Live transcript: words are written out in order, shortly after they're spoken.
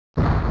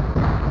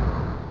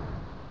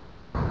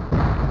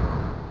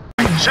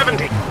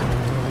70.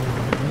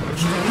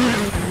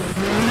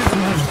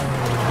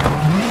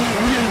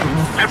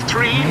 Left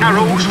 3,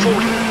 narrows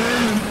 40.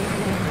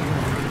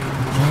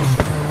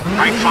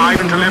 Right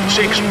 5 into left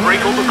 6,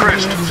 brake over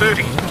crest,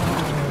 30.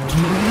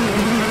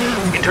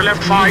 Into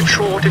left 5,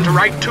 short, into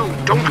right 2,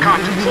 don't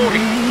cut, 40.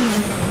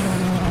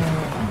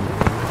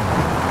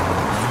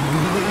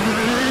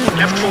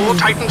 Left 4,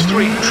 tightens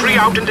 3, tree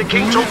out into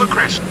kinks over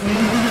crest.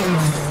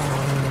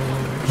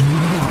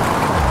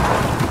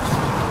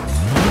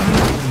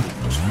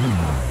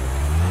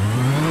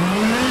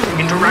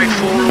 Into right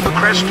 4 over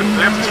crest and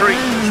left 3.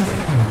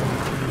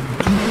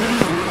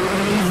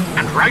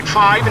 And right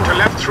 5 into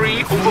left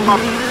 3 over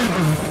bump.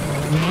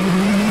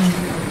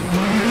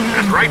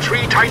 And right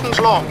 3 tightens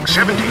long,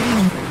 70.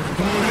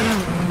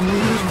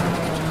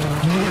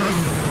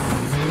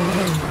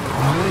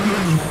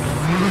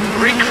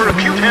 Brake for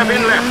acute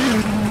hairpin left.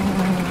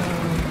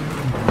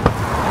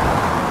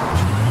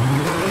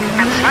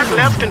 And flat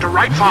left into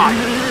right 5.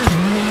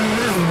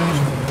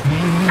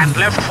 And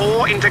left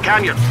 4 into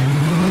canyon.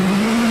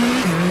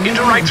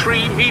 Into right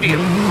 3,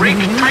 medium. Brake,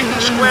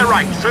 tightens square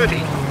right,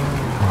 30.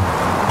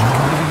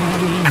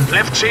 And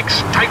left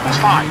 6, tightens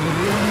 5.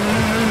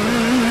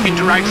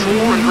 Into right 4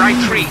 and right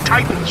 3,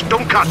 tightens,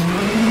 don't cut.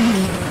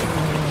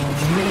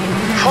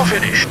 For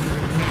finish.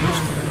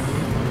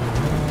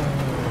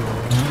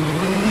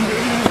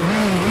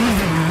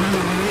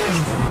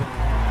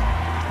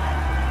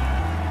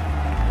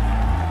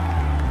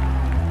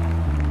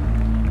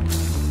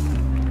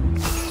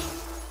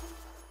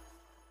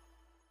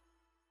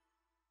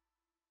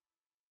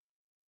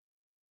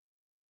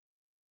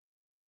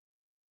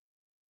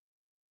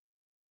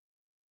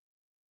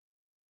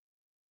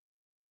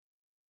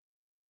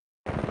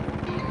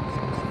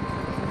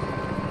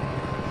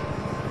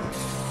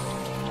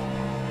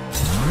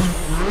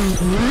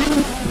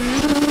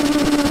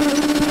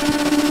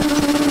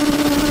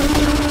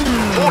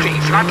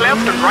 Flat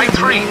left and right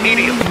 3,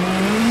 medium.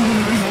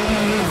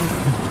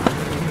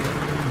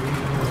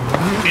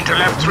 Into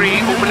left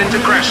 3, open into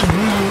crest.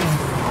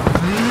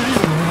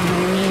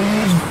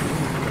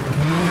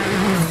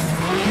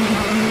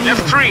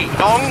 Left 3,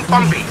 long,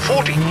 bumpy,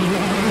 40.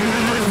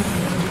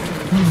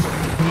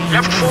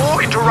 Left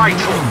 4 into right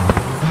 4.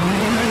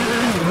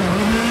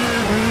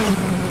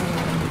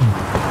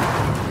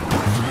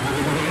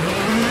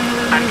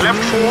 And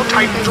left 4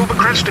 tightens over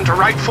crest into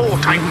right 4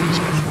 tightens.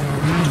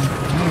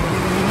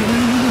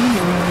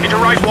 Into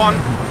right 1.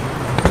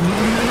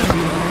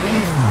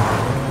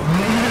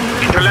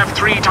 Into left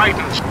 3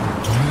 tightens.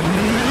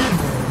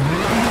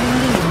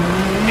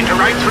 Into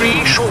right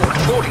 3 short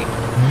 40.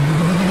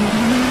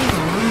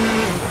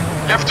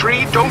 Left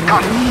 3 don't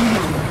cut.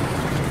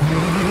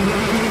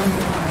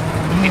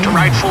 Into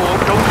right 4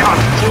 don't cut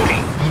 40.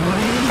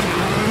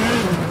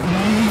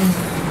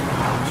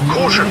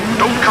 Caution,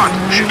 don't cut.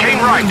 Chicane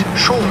right,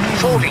 short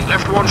 40.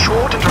 Left 1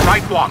 short into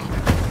right 1.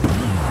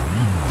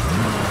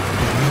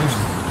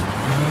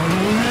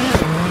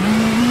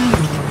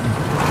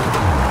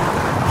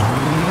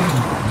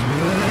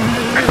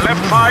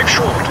 Left 5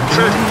 short,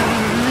 30.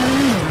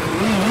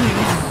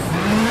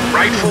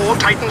 Right 4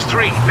 tightens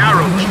 3,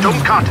 narrows,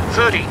 don't cut,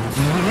 30.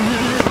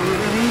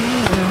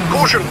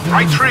 Caution,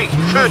 right 3,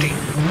 30.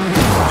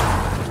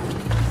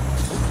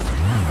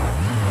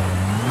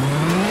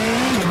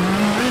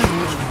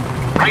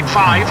 Right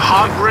 5,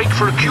 hard brake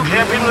for acute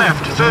hairpin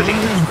left, 30.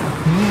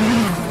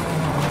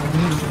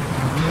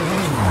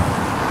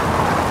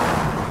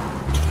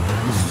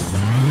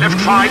 Left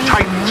 5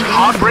 tightens,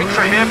 hard brake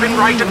for hairpin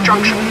right at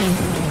junction.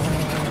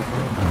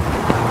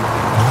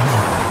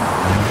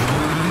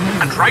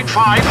 And right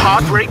 5,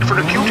 hard brake for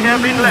acute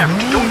hairpin left,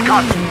 don't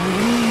cut.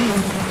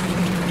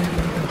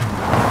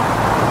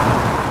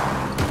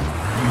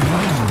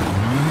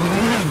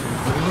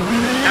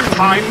 Left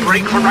 5,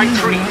 brake for right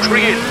 3,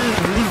 tree in.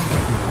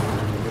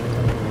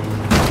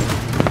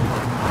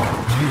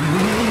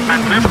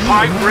 And left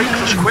 5, brake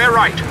for square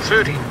right,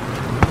 30.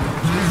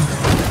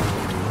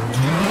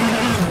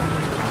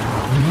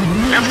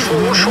 Left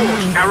 4,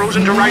 short, narrows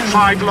into right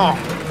 5, long.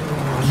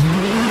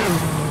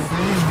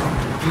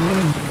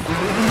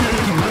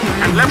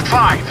 And left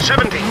 5,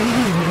 70.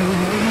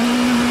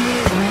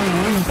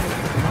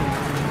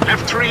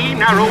 Left 3,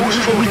 narrows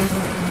 40.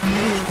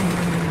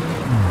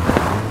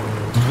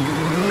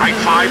 Right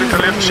 5 into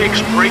left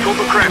 6, brake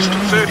over crest,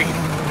 30.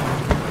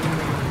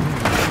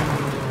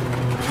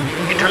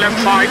 Into left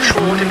 5,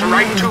 short, into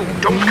right 2,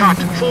 don't cut,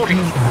 40.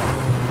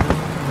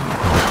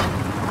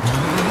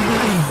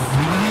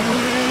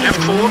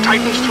 Left 4,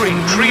 tightens 3,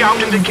 tree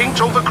out into kinks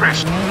over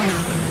crest.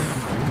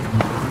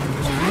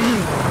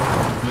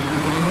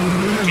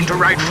 Into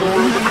right 4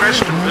 over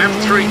crest and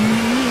left 3.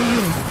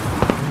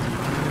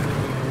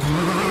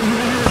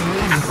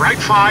 And right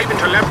 5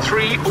 into left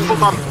 3 over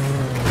bump.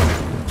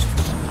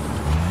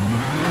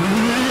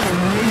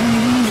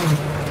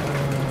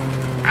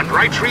 And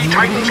right 3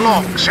 tightens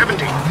long,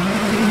 70.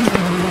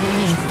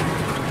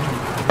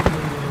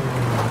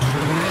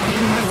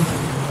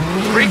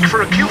 Brake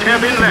for acute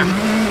hairpin left.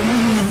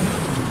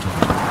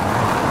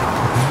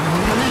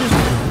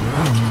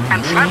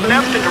 And flat and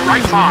left into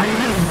right 5.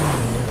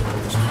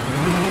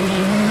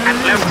 And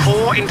left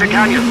 4 into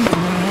canyon.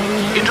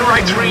 Into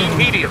right 3,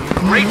 medium.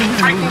 Brake,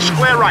 tighten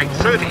square right,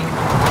 30.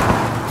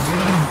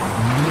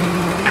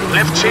 And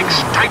left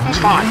 6, tightens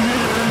 5.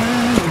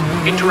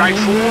 Into right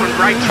 4 and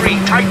right 3,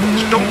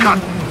 tightens, don't cut.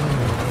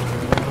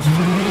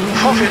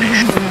 For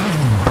finish.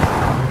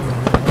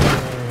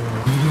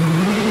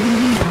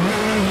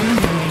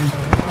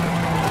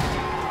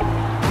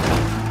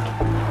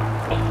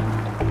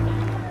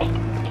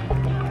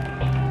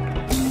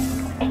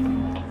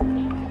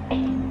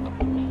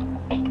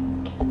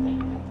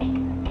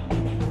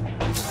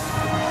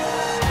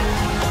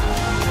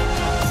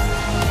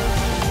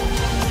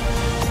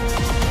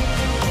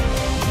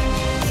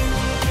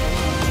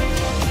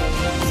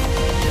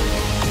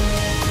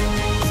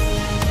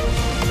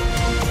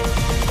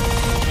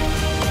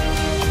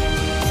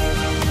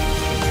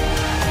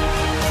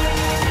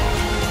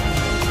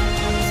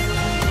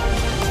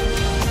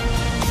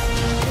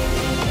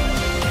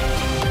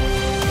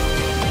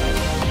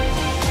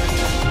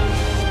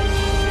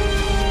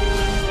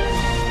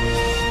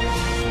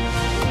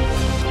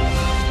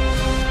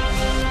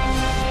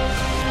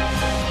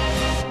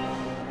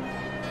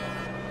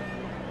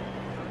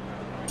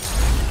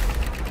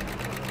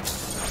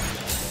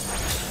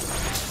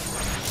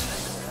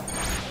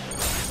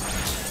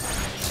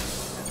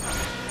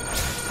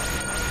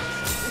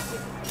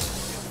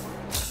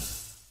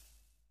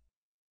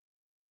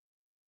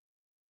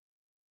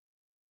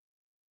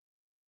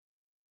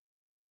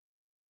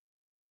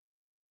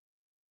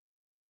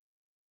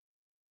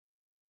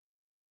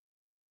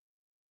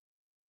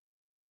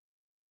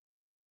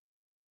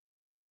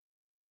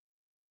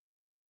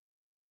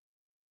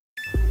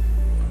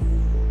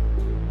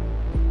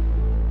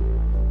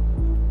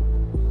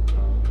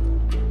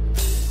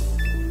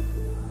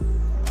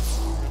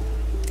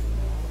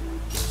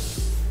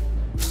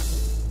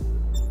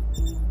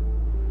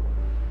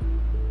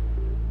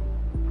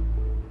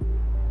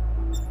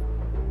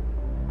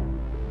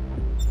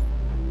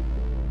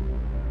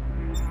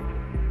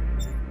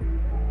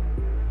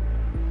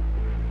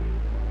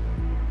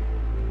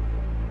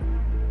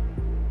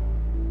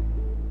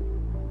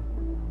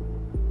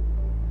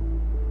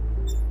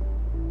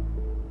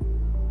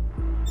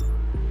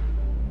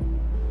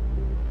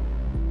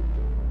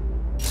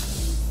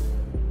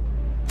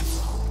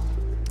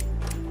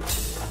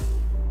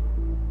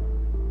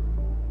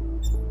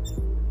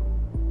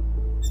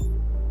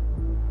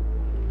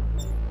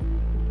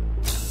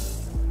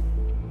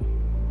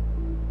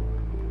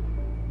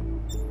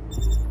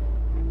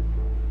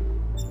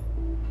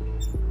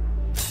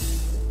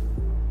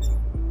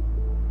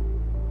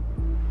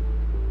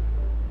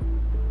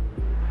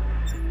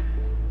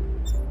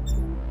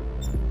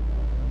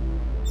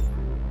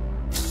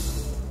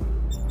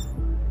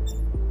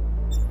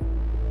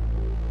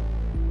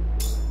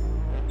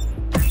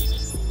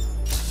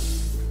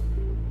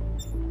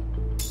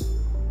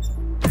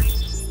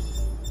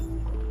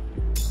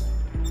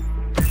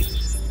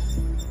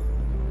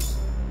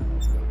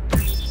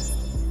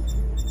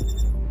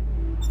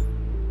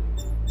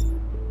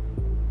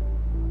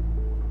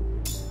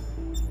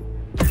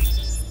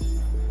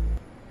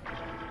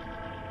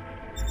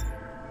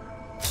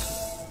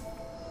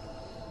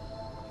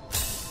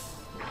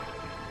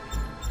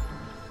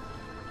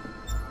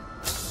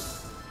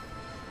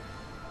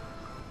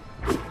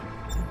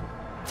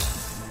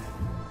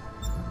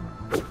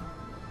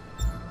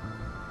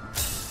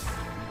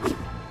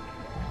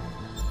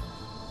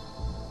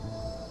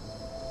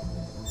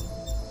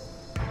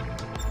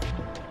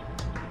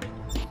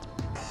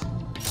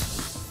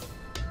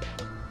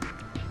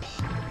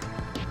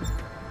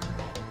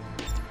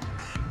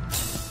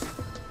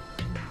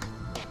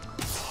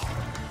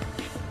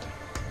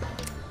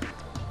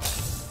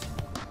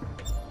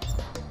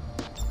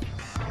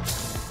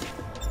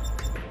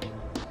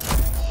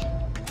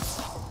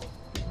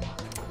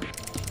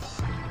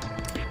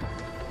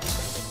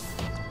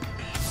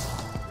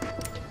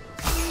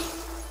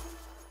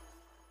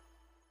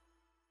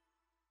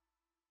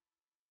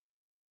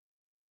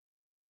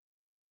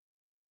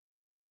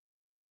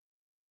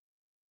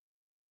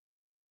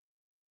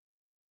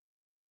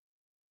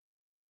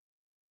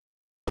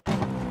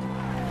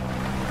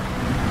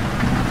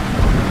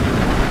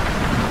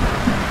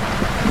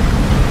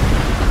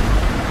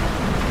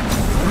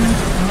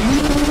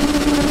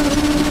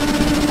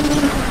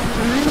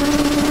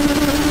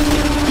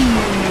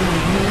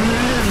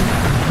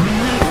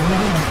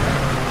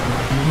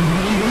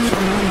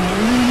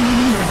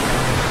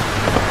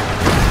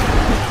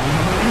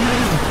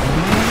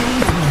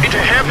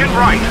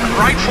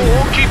 Right 4,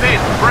 keep in,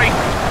 brake.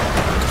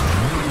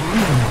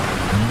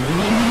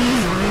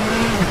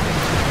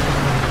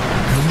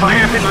 For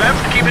hairpin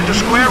left, keep into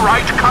square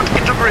right, cut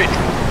into bridge.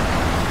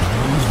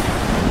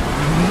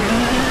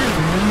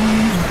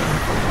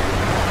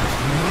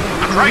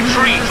 And right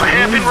 3, for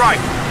hairpin right.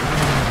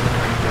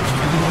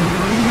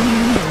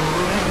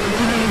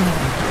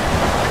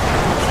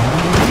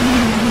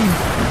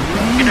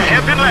 Into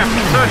hairpin left,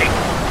 30.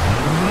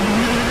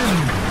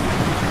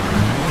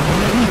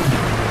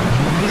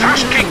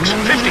 Fast kick. 6,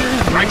 50,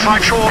 right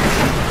 5 short.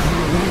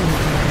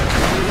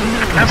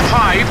 And left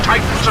 5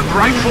 tightens and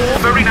right 4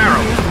 very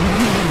narrow.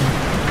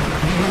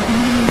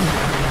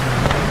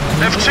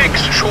 Left 6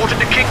 short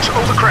into kicks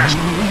over crest.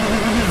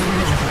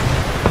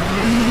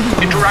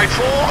 Into right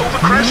 4 over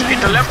crest,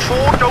 into left 4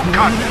 don't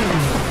cut.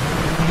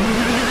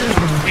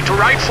 Into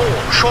right 4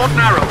 short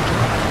narrowed.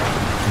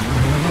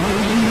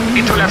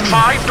 Into left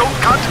 5 don't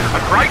cut,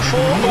 and right 4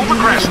 over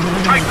crest,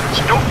 tightens,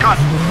 don't cut.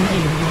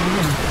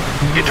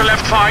 Into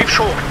left 5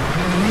 short.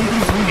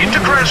 Into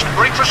crest,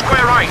 brake for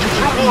square right,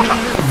 through water.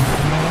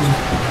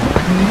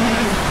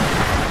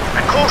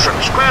 And caution,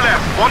 square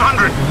left,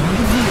 100.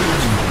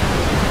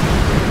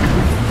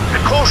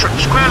 And caution,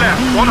 square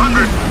left,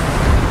 100.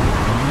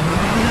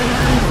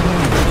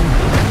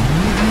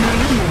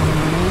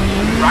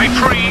 Right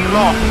 3,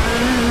 long.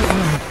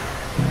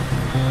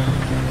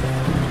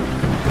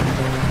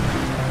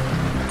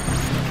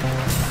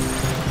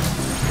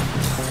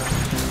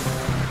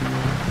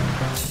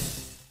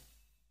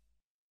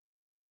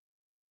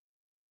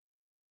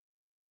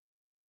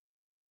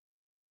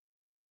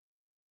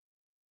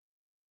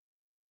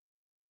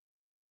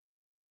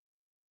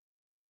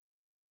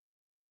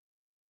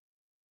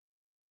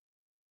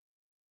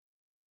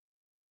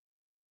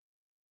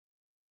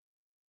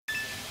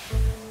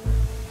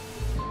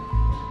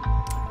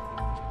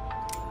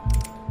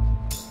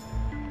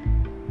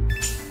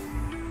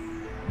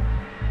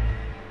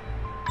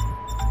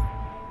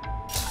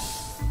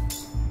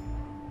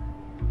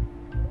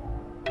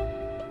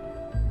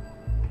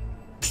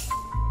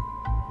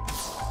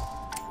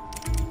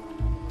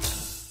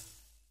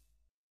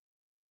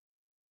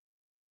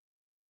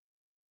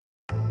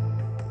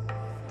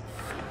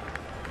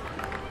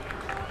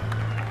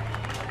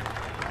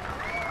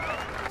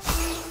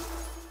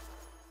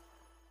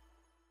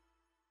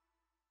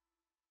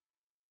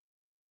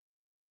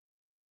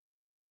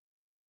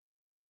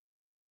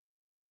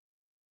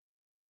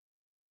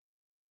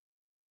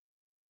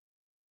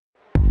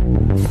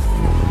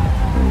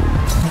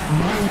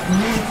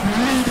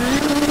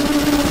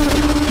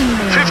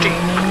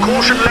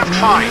 Caution left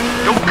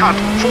 5, don't cut,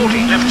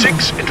 40, left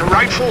 6, into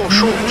right 4,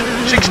 short,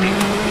 60.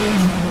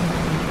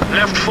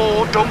 Left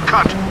 4, don't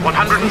cut,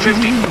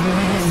 150.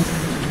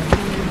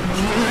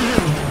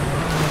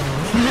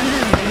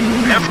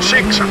 Left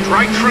 6 and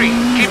right 3,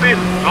 keep in,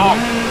 long.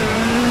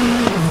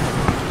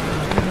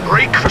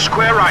 Brake for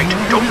square right,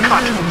 don't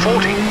cut,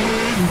 40.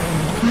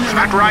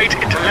 Flat right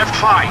into left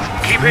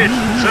 5, keep in,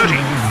 30.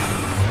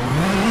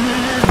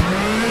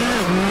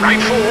 Right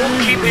 4,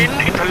 keep in,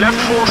 into left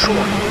 4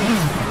 short.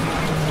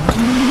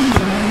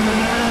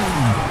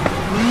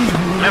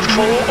 Left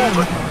 4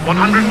 open,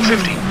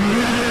 150.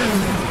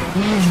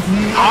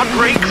 Hard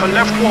brake for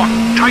left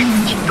 1,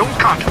 tightens, don't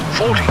cut,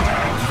 40.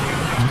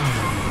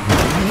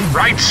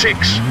 Right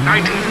 6,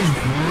 90.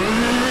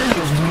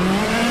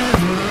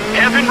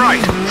 Hairpin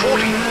right,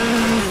 40.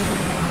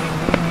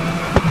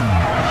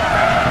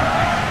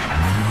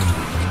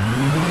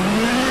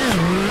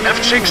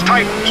 Left 6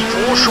 tightens,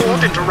 4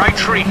 short into right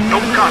 3,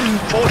 don't cut,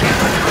 40.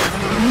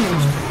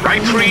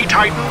 Right 3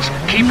 tightens,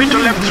 keep into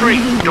left 3,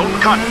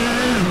 don't cut.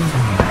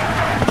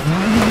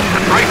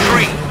 And right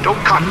 3,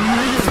 don't cut.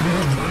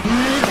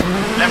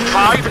 Left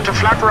 5 into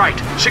flat right,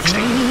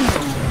 60.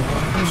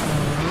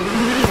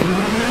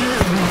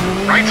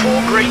 Right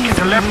 4 brake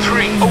into left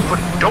 3, open,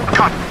 don't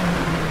cut.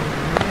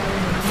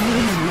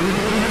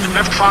 And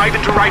left 5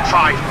 into right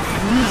 5.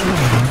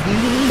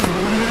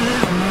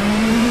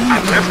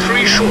 And left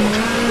 3 short,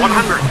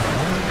 100.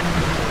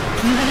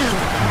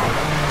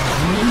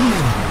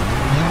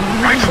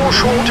 Right 4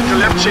 short into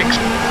left 6.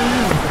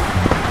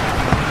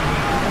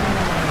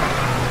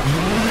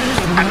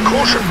 And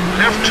caution,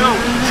 left 2,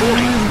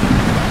 40.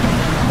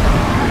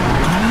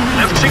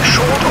 Left 6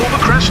 short over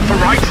crest for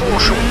right 4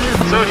 short,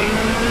 30.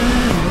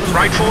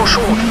 Right 4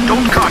 short,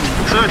 don't cut,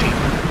 30.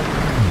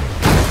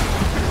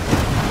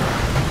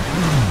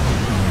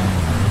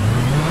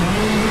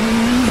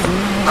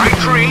 Right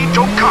 3,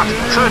 don't cut,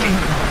 30.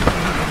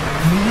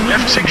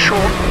 Left 6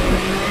 short.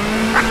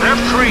 And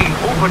left 3,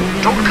 open,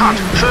 don't cut,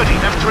 30.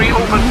 Left 3,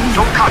 open,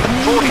 don't cut,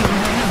 40.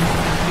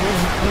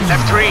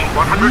 Left 3,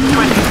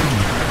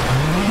 120.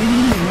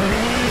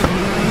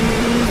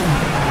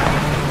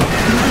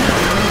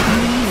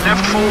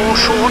 Left 4,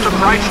 short of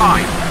right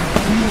 5.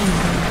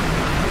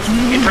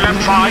 Into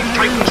left 5,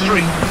 tightens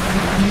 3.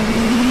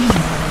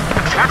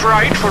 And flat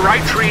right for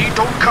right 3,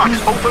 don't cut,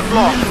 open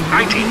long,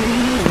 90.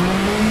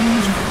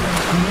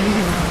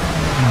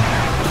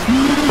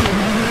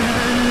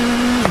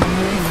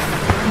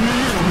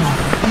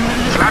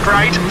 Flat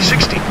right,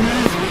 60.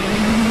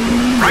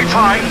 Right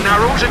 5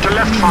 narrows into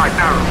left 5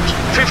 narrows,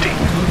 50.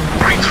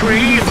 Right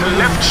 3 into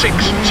left 6,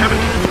 70.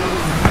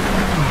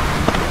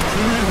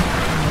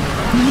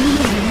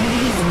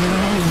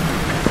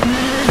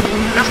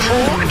 Left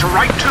 4 into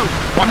right 2,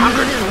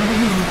 100.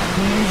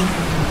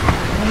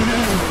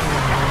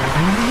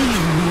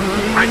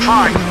 Right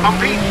 5,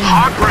 bumpy,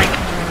 hard brake.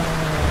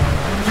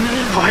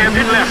 For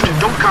hairpin left,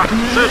 don't cut,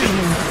 30.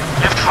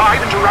 Left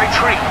 5 into right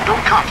 3,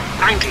 don't cut,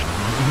 90.